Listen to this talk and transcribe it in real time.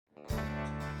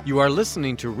You are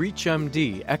listening to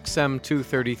ReachMD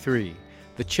XM233,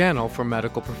 the channel for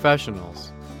medical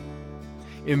professionals.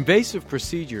 Invasive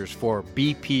procedures for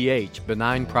BPH,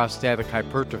 benign prostatic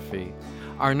hypertrophy,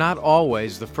 are not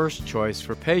always the first choice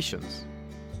for patients.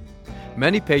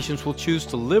 Many patients will choose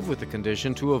to live with the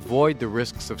condition to avoid the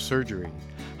risks of surgery.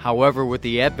 However, with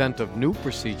the advent of new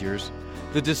procedures,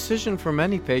 the decision for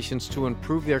many patients to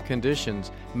improve their conditions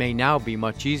may now be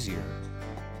much easier.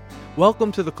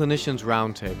 Welcome to the Clinicians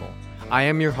Roundtable. I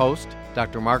am your host,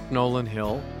 Dr. Mark Nolan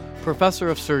Hill, Professor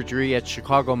of Surgery at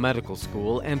Chicago Medical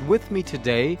School, and with me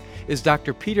today is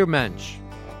Dr. Peter Mensch,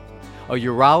 a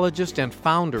urologist and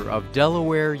founder of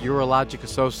Delaware Urologic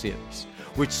Associates,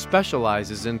 which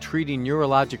specializes in treating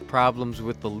urologic problems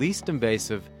with the least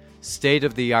invasive,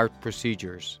 state-of-the-art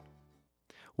procedures.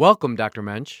 Welcome, Dr.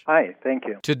 Mensch. Hi, thank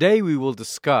you. Today we will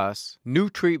discuss new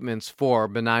treatments for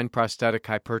benign prostatic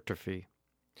hypertrophy.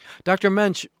 Dr.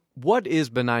 Mensch, what is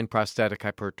benign prostatic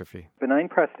hypertrophy? Benign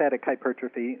prostatic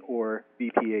hypertrophy, or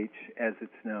BPH as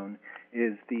it's known,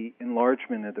 is the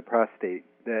enlargement of the prostate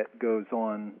that goes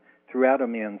on throughout a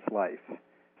man's life.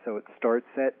 So it starts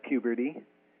at puberty,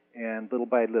 and little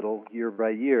by little, year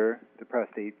by year, the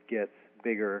prostate gets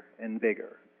bigger and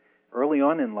bigger. Early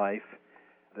on in life,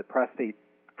 the prostate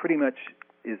pretty much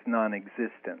is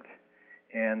non-existent,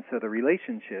 and so the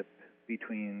relationship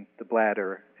between the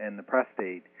bladder and the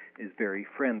prostate is very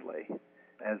friendly.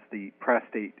 As the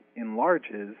prostate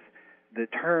enlarges, the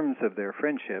terms of their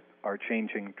friendship are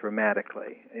changing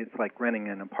dramatically. It's like renting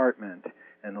an apartment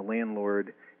and the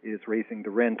landlord is raising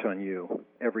the rent on you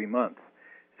every month.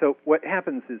 So what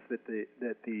happens is that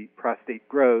the prostate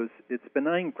grows. It's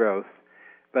benign growth,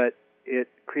 but it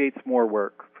creates more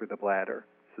work for the bladder.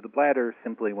 So the bladder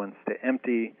simply wants to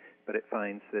empty, but it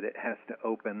finds that it has to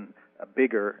open a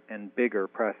bigger and bigger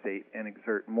prostate and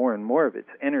exert more and more of its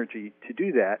energy to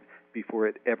do that before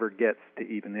it ever gets to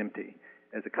even empty.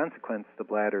 As a consequence, the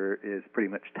bladder is pretty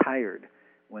much tired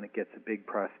when it gets a big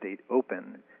prostate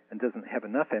open and doesn't have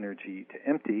enough energy to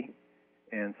empty,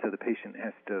 and so the patient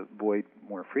has to void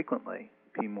more frequently,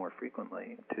 pee more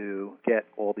frequently to get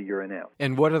all the urine out.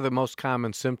 And what are the most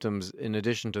common symptoms in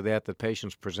addition to that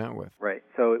patients present with? Right.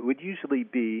 So it would usually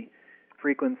be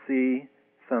frequency,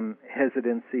 some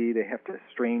hesitancy, they have to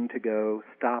strain to go,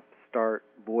 stop, start,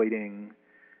 voiding,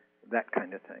 that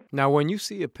kind of thing. Now, when you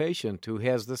see a patient who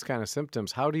has this kind of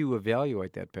symptoms, how do you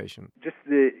evaluate that patient? Just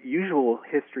the usual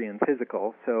history and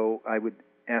physical. So I would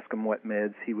ask him what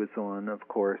meds he was on, of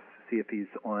course, see if he's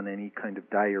on any kind of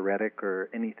diuretic or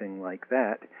anything like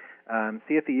that.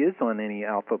 See if he is on any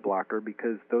alpha blocker,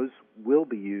 because those will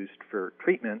be used for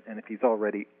treatment, and if he's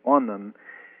already on them,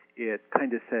 it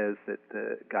kind of says that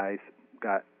the guy's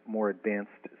got more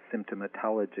advanced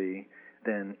symptomatology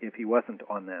than if he wasn't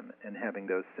on them and having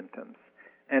those symptoms.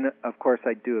 And, of course,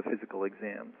 I do a physical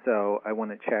exam. So I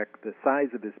want to check the size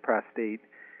of his prostate.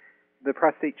 The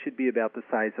prostate should be about the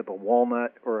size of a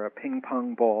walnut or a ping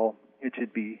pong ball. It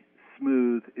should be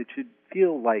smooth. It should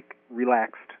feel like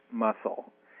relaxed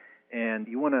muscle. And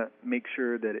you want to make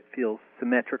sure that it feels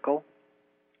symmetrical,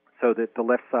 so that the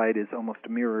left side is almost a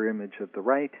mirror image of the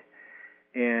right,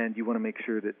 and you want to make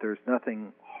sure that there's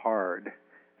nothing hard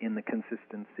in the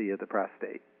consistency of the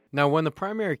prostate. Now, when the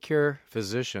primary care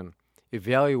physician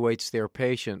evaluates their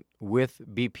patient with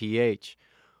BPH,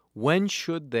 when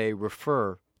should they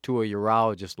refer to a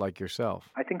urologist like yourself?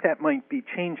 I think that might be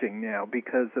changing now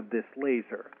because of this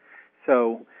laser.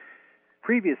 So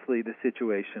previously the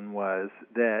situation was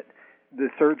that the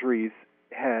surgeries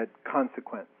had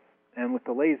consequence. And with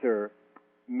the laser,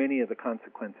 many of the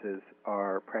consequences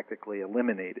are practically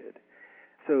eliminated.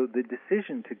 So the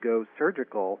decision to go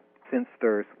surgical, since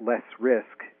there's less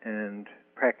risk and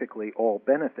practically all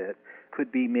benefit,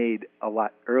 could be made a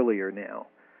lot earlier now.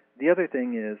 The other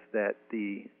thing is that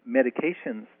the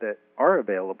medications that are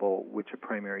available, which a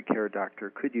primary care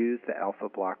doctor could use, the alpha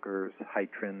blockers,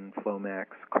 Hytrin, Flomax,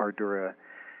 Cardura,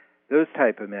 those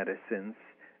type of medicines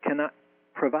cannot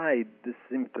provide the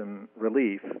symptom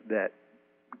relief that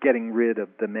getting rid of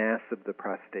the mass of the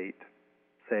prostate,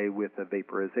 say with a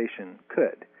vaporization,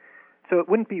 could. So it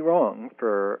wouldn't be wrong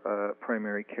for a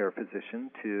primary care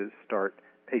physician to start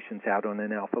patients out on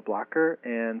an alpha blocker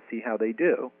and see how they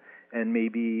do. And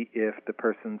maybe if the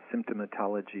person's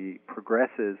symptomatology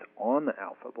progresses on the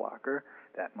alpha blocker,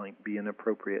 that might be an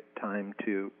appropriate time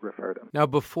to refer them. Now,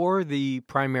 before the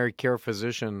primary care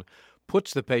physician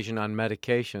puts the patient on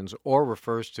medications or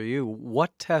refers to you,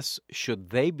 what tests should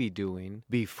they be doing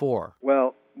before?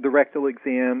 Well, the rectal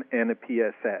exam and a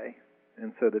PSA.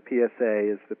 And so the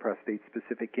PSA is the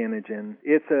prostate-specific antigen.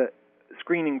 It's a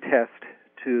screening test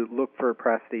to look for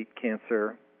prostate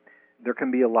cancer There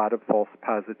can be a lot of false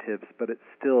positives, but it's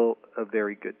still a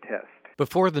very good test.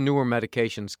 Before the newer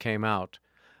medications came out,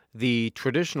 the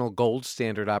traditional gold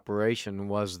standard operation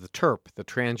was the TURP, the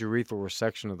transurethral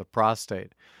resection of the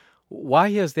prostate. Why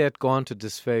has that gone to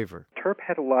disfavor? TURP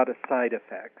had a lot of side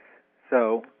effects.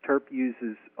 So TURP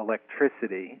uses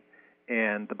electricity,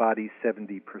 and the body's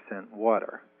 70%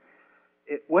 water.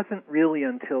 It wasn't really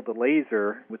until the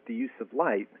laser, with the use of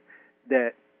light,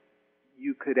 that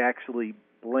you could actually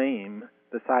blame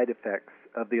the side effects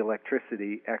of the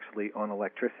electricity actually on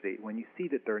electricity. When you see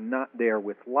that they're not there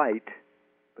with light,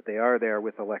 but they are there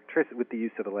with with the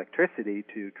use of electricity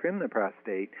to trim the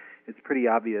prostate, it's pretty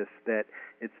obvious that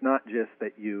it's not just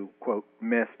that you, quote,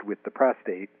 messed with the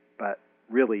prostate, but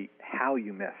really how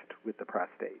you messed with the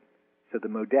prostate. So the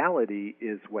modality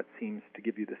is what seems to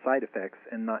give you the side effects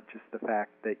and not just the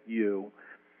fact that you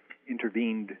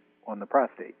intervened on the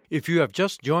prostate. If you have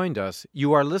just joined us,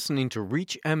 you are listening to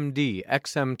ReachMD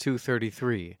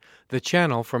XM233, the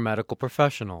channel for medical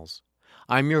professionals.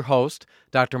 I'm your host,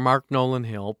 Dr. Mark Nolan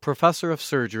Hill, professor of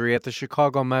surgery at the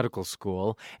Chicago Medical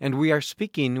School, and we are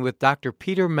speaking with Dr.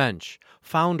 Peter Mensch,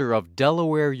 founder of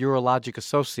Delaware Urologic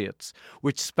Associates,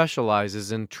 which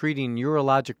specializes in treating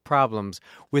urologic problems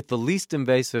with the least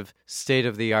invasive,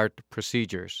 state-of-the-art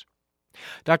procedures.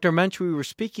 Dr. Mensch, we were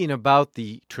speaking about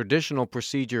the traditional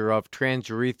procedure of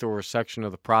transurethral resection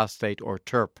of the prostate, or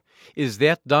TURP. Is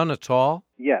that done at all?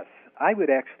 Yes, I would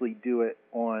actually do it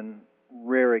on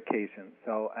rare occasions.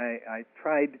 So I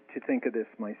tried to think of this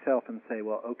myself and say,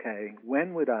 well, okay,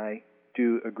 when would I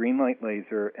do a green light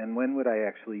laser and when would I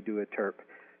actually do a TURP?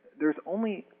 There's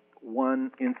only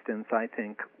one instance, I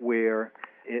think, where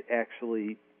it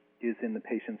actually is in the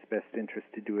patient's best interest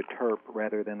to do a TURP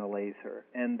rather than a laser.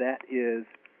 And that is,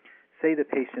 say the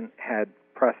patient had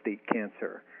prostate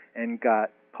cancer and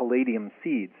got palladium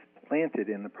seeds planted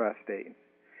in the prostate.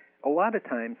 A lot of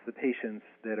times the patients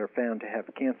that are found to have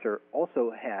cancer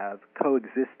also have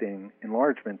coexisting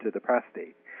enlargement of the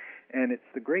prostate. And it's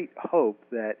the great hope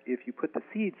that if you put the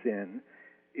seeds in,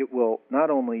 it will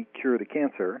not only cure the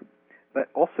cancer, but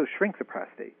also shrink the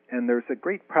prostate. And there's a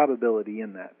great probability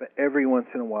in that. But every once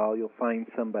in a while you'll find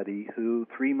somebody who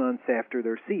 3 months after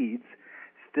their seeds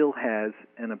still has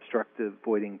an obstructive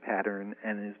voiding pattern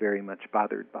and is very much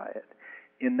bothered by it.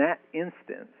 In that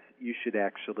instance, you should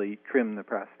actually trim the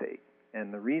prostate.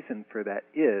 And the reason for that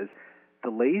is the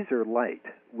laser light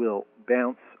will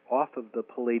bounce off of the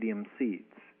palladium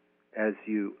seeds as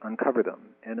you uncover them,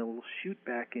 and it will shoot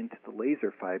back into the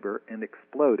laser fiber and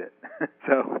explode it.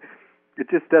 So it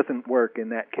just doesn't work in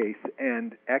that case.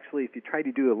 And actually, if you try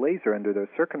to do a laser under those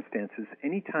circumstances,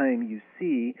 anytime you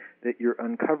see that you're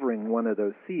uncovering one of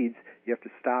those seeds, you have to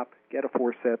stop, get a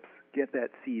forceps, get that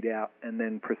seed out, and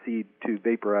then proceed to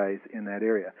vaporize in that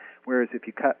area. Whereas if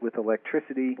you cut with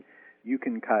electricity, you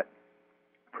can cut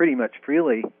pretty much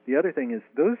freely. The other thing is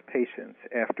those patients,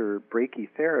 after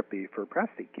brachytherapy for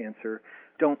prostate cancer,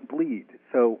 don't bleed.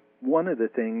 So one of the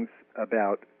things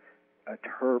about a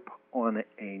TURP on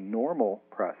a normal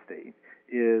prostate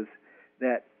is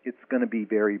that it's going to be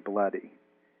very bloody.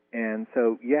 And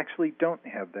so you actually don't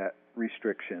have that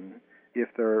restriction if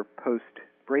they're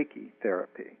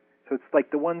post-brachytherapy. So it's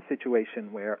like the one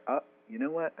situation where, you know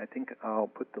what, I think I'll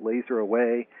put the laser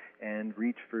away and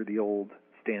reach for the old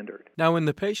standard. Now, in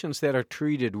the patients that are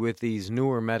treated with these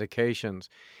newer medications,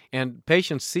 and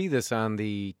patients see this on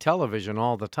the television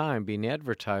all the time being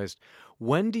advertised,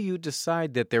 when do you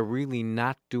decide that they're really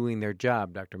not doing their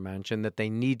job, Dr. Mensch, and that they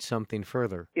need something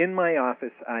further? In my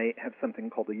office, I have something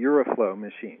called a Uroflow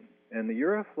machine. And the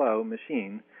Uroflow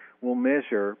machine will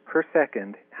measure per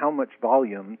second how much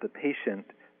volume the patient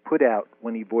put out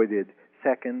when he voided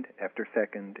second after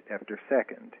second after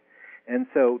second. And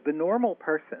so the normal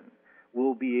person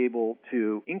will be able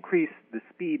to increase the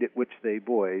speed at which they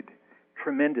void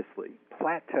tremendously,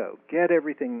 plateau, get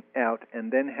everything out,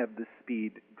 and then have the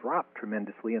speed drop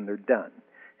tremendously, and they're done.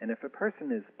 And if a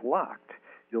person is blocked,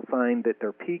 you'll find that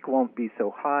their peak won't be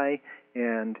so high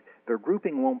and their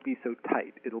grouping won't be so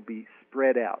tight. It'll be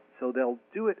spread out. So they'll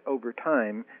do it over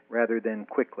time rather than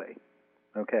quickly.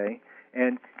 Okay?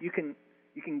 And you can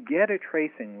get a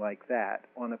tracing like that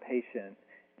on a patient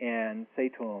and say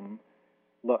to them,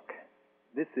 look,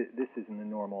 this isn't a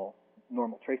normal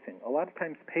tracing. A lot of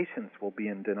times patients will be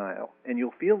in denial, and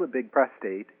you'll feel a big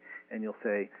prostate, and you'll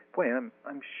say, boy,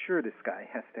 I'm sure this guy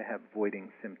has to have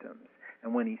voiding symptoms.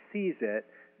 And when he sees it,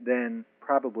 then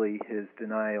probably his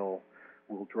denial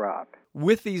will drop.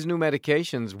 With these new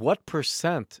medications, what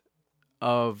 %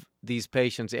 of these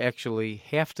patients actually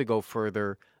have to go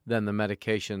further than the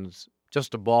medications?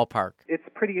 Just a ballpark. It's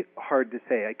pretty hard to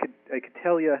say. I could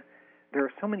tell you there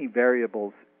are so many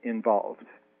variables involved.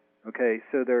 Okay,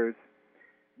 so there's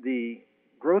the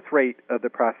growth rate of the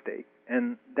prostate,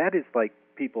 and that is like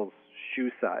people's shoe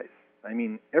size. I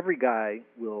mean, every guy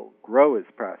will grow his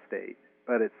prostate,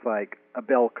 but it's like a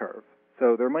bell curve.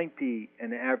 So there might be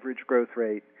an average growth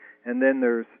rate, and then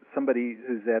there's somebody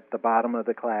who's at the bottom of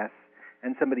the class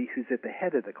and somebody who's at the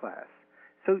head of the class.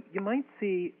 So you might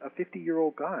see a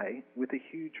 50-year-old guy with a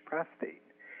huge prostate.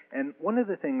 And one of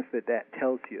the things that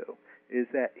tells you is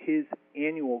that his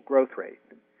annual growth rate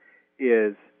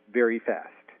is very fast,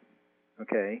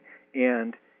 okay?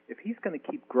 And if he's going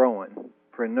to keep growing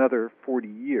for another 40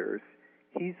 years,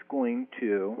 he's going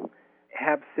to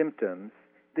have symptoms.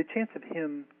 The chance of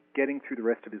him getting through the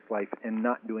rest of his life and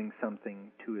not doing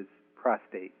something to his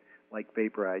prostate, like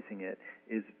vaporizing it,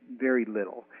 is very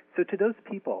little. So to those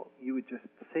people, you would just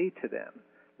say to them,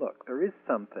 look, there is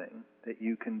something that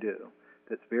you can do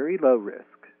that's very low risk,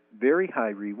 very high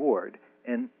reward,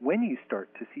 and when you start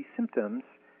to see symptoms,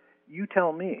 you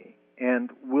tell me, and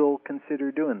we'll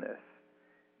consider doing this.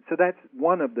 So that's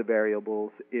one of the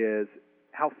variables, is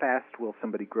how fast will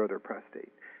somebody grow their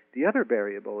prostate. The other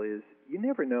variable is you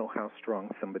never know how strong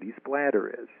somebody's bladder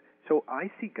is. So I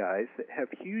see guys that have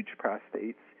huge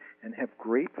prostates and have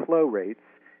great flow rates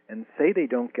and say they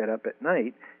don't get up at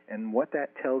night, and what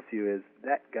that tells you is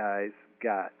that guy's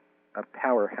got a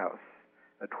powerhouse,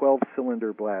 a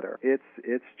 12-cylinder bladder. It's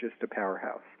just a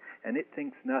powerhouse, and it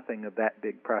thinks nothing of that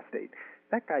big prostate.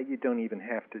 That guy you don't even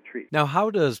have to treat. Now, how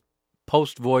does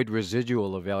post-void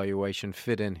residual evaluation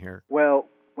fit in here? Well,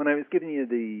 when I was giving you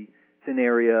the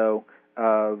scenario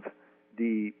of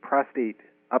the prostate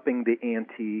upping the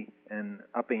ante and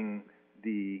upping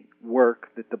the work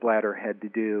that the bladder had to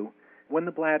do, when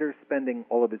the bladder's spending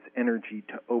all of its energy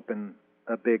to open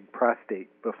a big prostate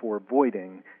before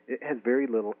voiding, it has very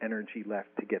little energy left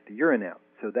to get the urine out.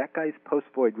 So that guy's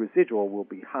post-void residual will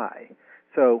be high.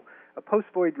 So a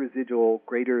post-void residual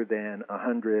greater than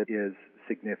 100 is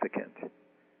significant.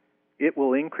 It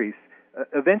will increase.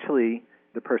 Eventually,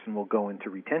 the person will go into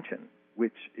retention,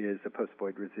 which is a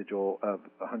post-void residual of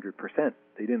 100%.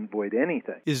 They didn't void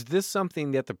anything. Is this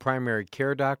something that the primary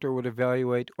care doctor would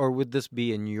evaluate, or would this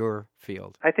be in your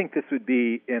field? I think this would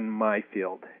be in my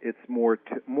field. It's more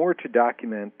to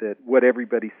document that what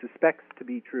everybody suspects to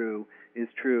be true is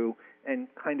true, and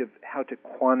kind of how to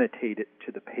quantitate it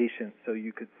to the patient so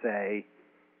you could say,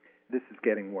 this is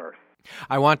getting worse.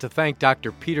 I want to thank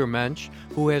Dr. Peter Mensch,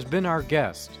 who has been our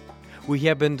guest. We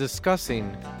have been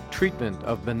discussing treatment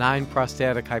of benign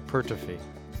prostatic hypertrophy.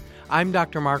 I'm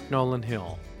Dr. Mark Nolan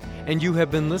Hill, and you have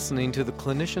been listening to the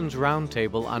Clinicians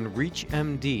Roundtable on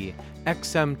ReachMD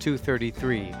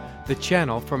XM233, the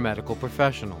channel for medical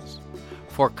professionals.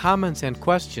 For comments and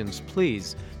questions,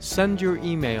 please send your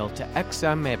email to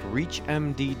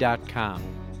xm@reachmd.com.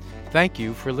 Thank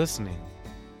you for listening.